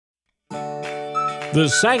The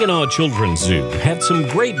Saginaw Children's Zoo had some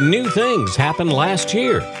great new things happen last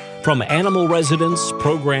year. From animal residence,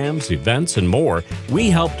 programs, events, and more, we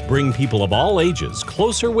helped bring people of all ages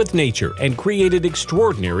closer with nature and created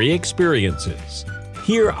extraordinary experiences.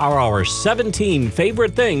 Here are our 17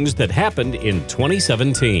 favorite things that happened in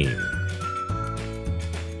 2017.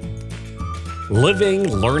 Living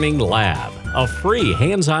Learning Lab, a free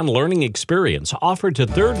hands-on learning experience offered to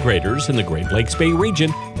third graders in the Great Lakes Bay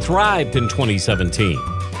region, thrived in 2017.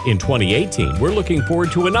 In 2018, we're looking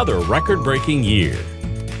forward to another record-breaking year.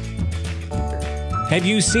 Have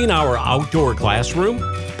you seen our outdoor classroom?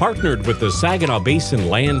 Partnered with the Saginaw Basin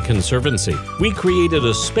Land Conservancy, we created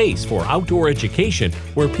a space for outdoor education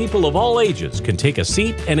where people of all ages can take a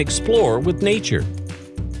seat and explore with nature.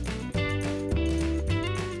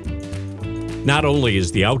 Not only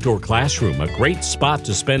is the outdoor classroom a great spot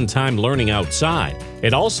to spend time learning outside,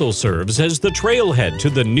 it also serves as the trailhead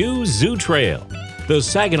to the new Zoo Trail. The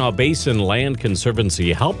Saginaw Basin Land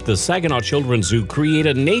Conservancy helped the Saginaw Children's Zoo create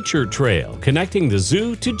a nature trail connecting the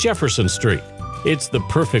zoo to Jefferson Street. It's the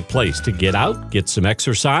perfect place to get out, get some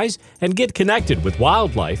exercise, and get connected with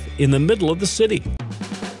wildlife in the middle of the city.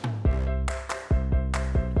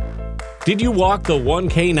 Did you walk the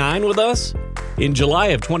 1K9 with us? In July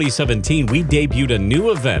of 2017, we debuted a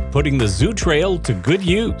new event putting the Zoo Trail to good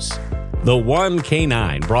use. The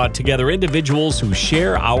 1K9 brought together individuals who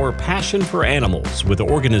share our passion for animals with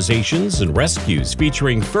organizations and rescues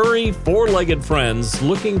featuring furry, four-legged friends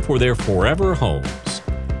looking for their forever homes.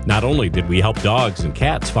 Not only did we help dogs and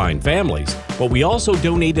cats find families, but we also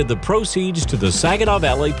donated the proceeds to the Saginaw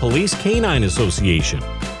Valley Police Canine Association.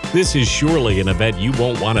 This is surely an event you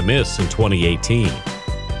won't want to miss in 2018.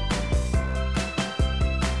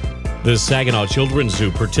 The Saginaw Children's Zoo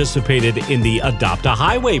participated in the Adopt a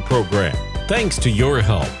Highway program. Thanks to your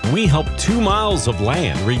help, we helped 2 miles of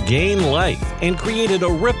land regain life and created a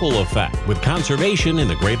ripple effect with conservation in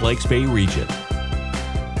the Great Lakes Bay region.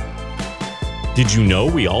 Did you know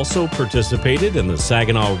we also participated in the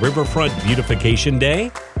Saginaw Riverfront Beautification Day?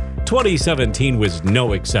 2017 was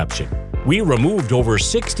no exception. We removed over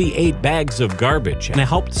 68 bags of garbage and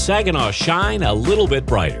helped Saginaw shine a little bit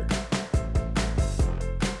brighter.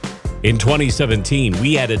 In 2017,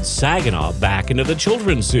 we added Saginaw back into the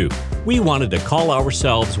Children's Zoo. We wanted to call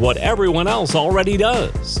ourselves what everyone else already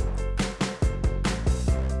does.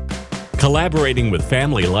 Collaborating with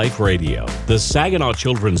Family Life Radio, the Saginaw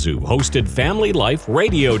Children's Zoo hosted Family Life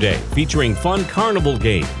Radio Day featuring fun carnival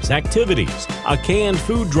games, activities, a canned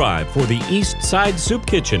food drive for the East Side Soup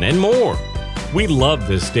Kitchen, and more. We love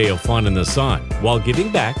this day of fun in the sun while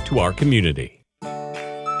giving back to our community.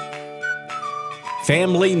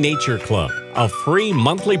 Family Nature Club, a free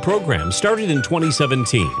monthly program started in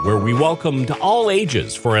 2017 where we welcomed all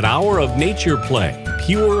ages for an hour of nature play,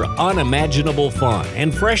 pure, unimaginable fun,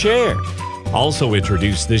 and fresh air. Also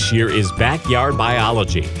introduced this year is Backyard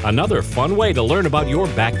Biology, another fun way to learn about your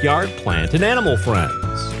backyard plant and animal friends.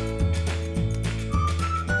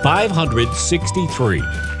 563.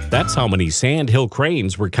 That's how many sandhill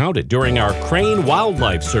cranes were counted during our Crane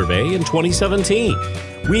Wildlife Survey in 2017.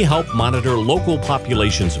 We help monitor local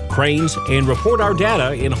populations of cranes and report our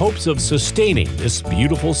data in hopes of sustaining this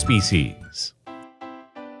beautiful species.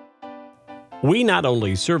 We not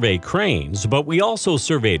only survey cranes, but we also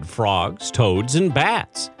surveyed frogs, toads, and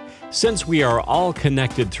bats. Since we are all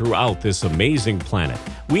connected throughout this amazing planet,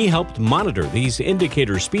 we helped monitor these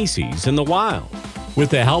indicator species in the wild. With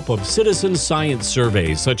the help of citizen science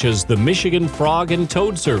surveys such as the Michigan Frog and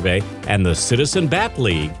Toad Survey and the Citizen Bat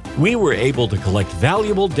League, we were able to collect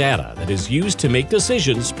valuable data that is used to make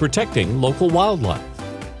decisions protecting local wildlife.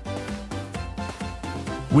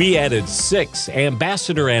 We added 6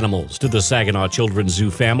 ambassador animals to the Saginaw Children's Zoo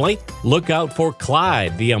family. Look out for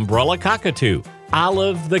Clyde, the umbrella cockatoo,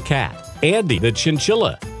 Olive the cat, Andy the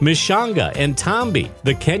chinchilla, Mishanga and Tomby,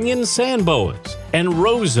 the Kenyan sand boas, and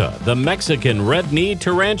Rosa, the Mexican red-kneed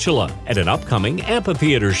tarantula, at an upcoming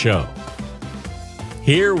amphitheater show.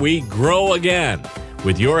 Here we grow again.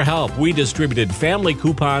 With your help, we distributed family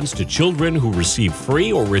coupons to children who receive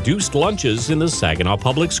free or reduced lunches in the Saginaw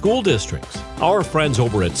Public School Districts. Our friends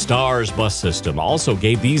over at Stars Bus System also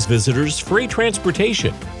gave these visitors free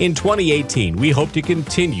transportation. In 2018, we hope to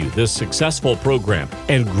continue this successful program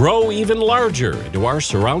and grow even larger into our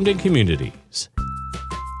surrounding communities.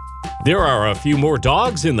 There are a few more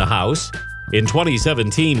dogs in the house. In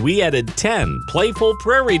 2017, we added 10 playful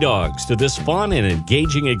prairie dogs to this fun and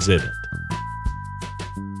engaging exhibit.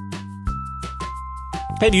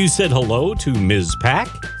 Have you said hello to Ms. Pack?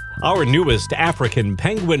 Our newest African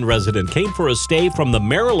penguin resident came for a stay from the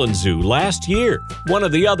Maryland Zoo last year, one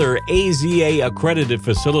of the other AZA-accredited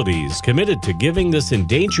facilities committed to giving this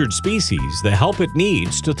endangered species the help it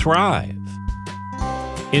needs to thrive.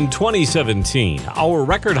 In 2017, our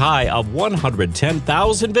record high of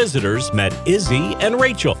 110,000 visitors met Izzy and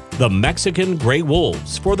Rachel, the Mexican gray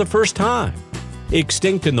wolves, for the first time.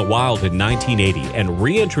 Extinct in the wild in 1980 and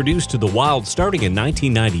reintroduced to the wild starting in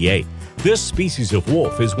 1998, this species of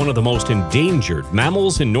wolf is one of the most endangered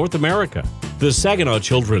mammals in North America. The Saginaw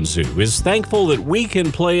Children's Zoo is thankful that we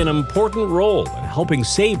can play an important role in helping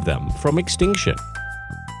save them from extinction.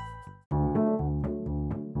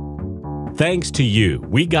 Thanks to you,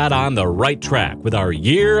 we got on the right track with our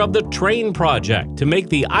Year of the Train project to make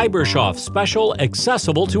the Ibershoff Special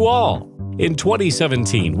accessible to all. In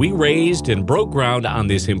 2017, we raised and broke ground on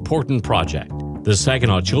this important project. The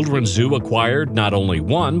Saginaw Children's Zoo acquired not only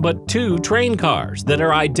one, but two train cars that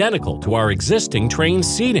are identical to our existing train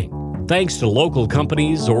seating. Thanks to local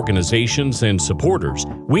companies, organizations, and supporters,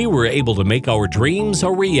 we were able to make our dreams a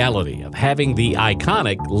reality of having the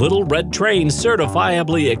iconic Little Red Train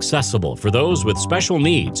certifiably accessible for those with special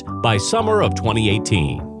needs by summer of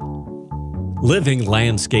 2018. Living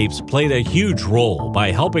Landscapes played a huge role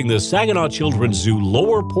by helping the Saginaw Children's Zoo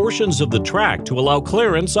lower portions of the track to allow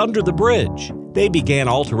clearance under the bridge. They began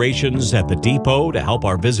alterations at the depot to help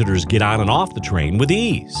our visitors get on and off the train with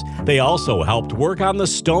ease. They also helped work on the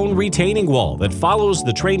stone retaining wall that follows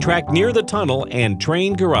the train track near the tunnel and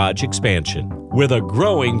train garage expansion. With a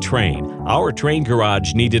growing train, our train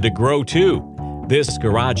garage needed to grow too. This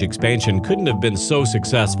garage expansion couldn't have been so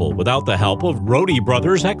successful without the help of Rohde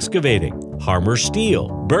Brothers Excavating, Harmer Steel,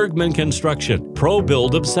 Bergman Construction, Pro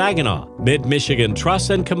Build of Saginaw, Mid-Michigan Truss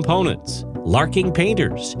and Components, Larking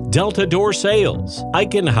Painters, Delta Door Sales,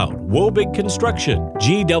 Eichenhout, Wobig Construction,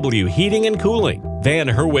 GW Heating and Cooling, Van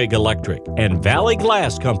Herwig Electric, and Valley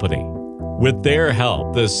Glass Company. With their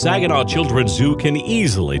help, the Saginaw Children's Zoo can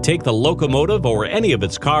easily take the locomotive or any of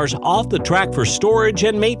its cars off the track for storage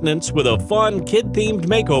and maintenance with a fun, kid-themed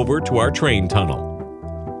makeover to our train tunnel.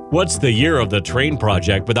 What's the Year of the Train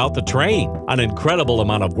project without the train? An incredible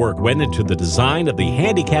amount of work went into the design of the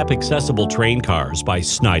handicap-accessible train cars by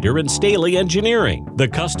Snyder and Staley Engineering. The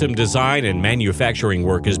custom design and manufacturing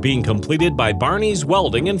work is being completed by Barney's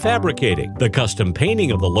Welding and Fabricating. The custom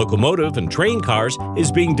painting of the locomotive and train cars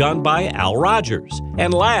is being done by Al Rogers.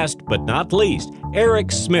 And last but not least,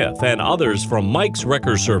 Eric Smith and others from Mike's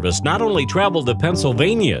Wrecker Service not only traveled to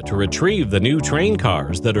Pennsylvania to retrieve the new train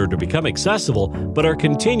cars that are to become accessible, but are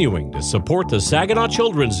continuing to support the Saginaw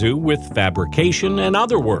Children's Zoo with fabrication and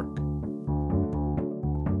other work.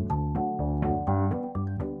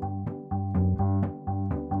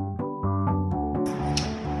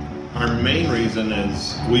 Our main reason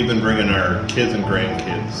is we've been bringing our kids and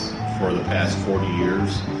grandkids for the past 40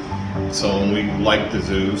 years. So we like the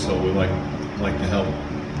zoo, so we like to help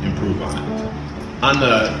improve on it.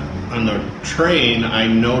 On the train, I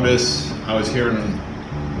noticed, I was here in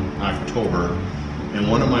October, and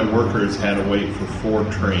one of my workers had to wait for 4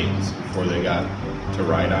 trains before they got to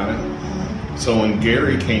ride on it. So when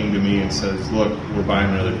Gary came to me and says, look, we're buying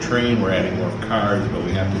another train, we're adding more cars, but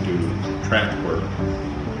we have to do track work,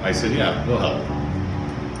 I said, yeah, we'll help.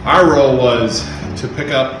 Our role was to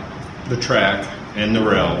pick up the track and the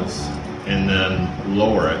rails and then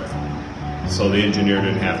lower it so the engineer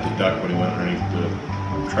didn't have to duck when he went underneath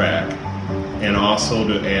the track, and also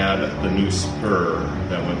to add the new spur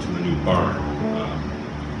that went to the new barn.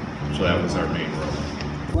 So that was our main role.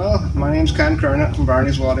 Well, my name's Ken Kernett from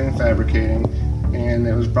Barney's Welding and Fabricating, and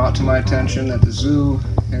it was brought to my attention that the zoo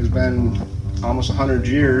has been almost 100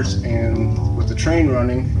 years, and with the train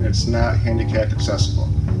running, it's not handicap accessible.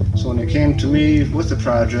 So when it came to me with the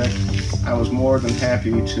project, I was more than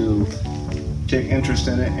happy to take interest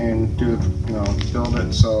in it and build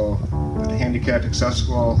it so that the handicap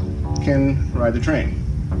accessible can ride the train.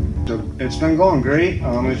 So it's been going great.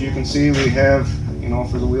 As you can see, we have,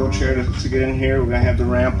 for the wheelchair to get in here, we're gonna have the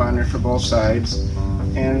ramp on there for both sides.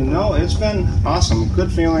 And no, it's been awesome.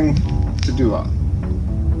 Good feeling to do it.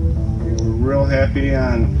 We're real happy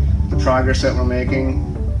on the progress that we're making,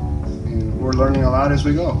 and we're learning a lot as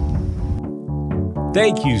we go.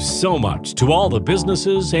 Thank you so much to all the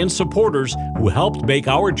businesses and supporters who helped make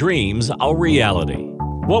our dreams a reality.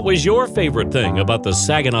 What was your favorite thing about the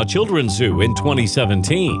Saginaw Children's Zoo in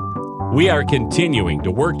 2017? We are continuing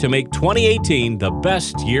to work to make 2018 the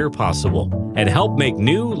best year possible and help make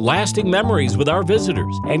new, lasting memories with our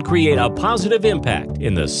visitors and create a positive impact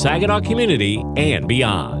in the Saginaw community and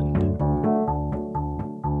beyond.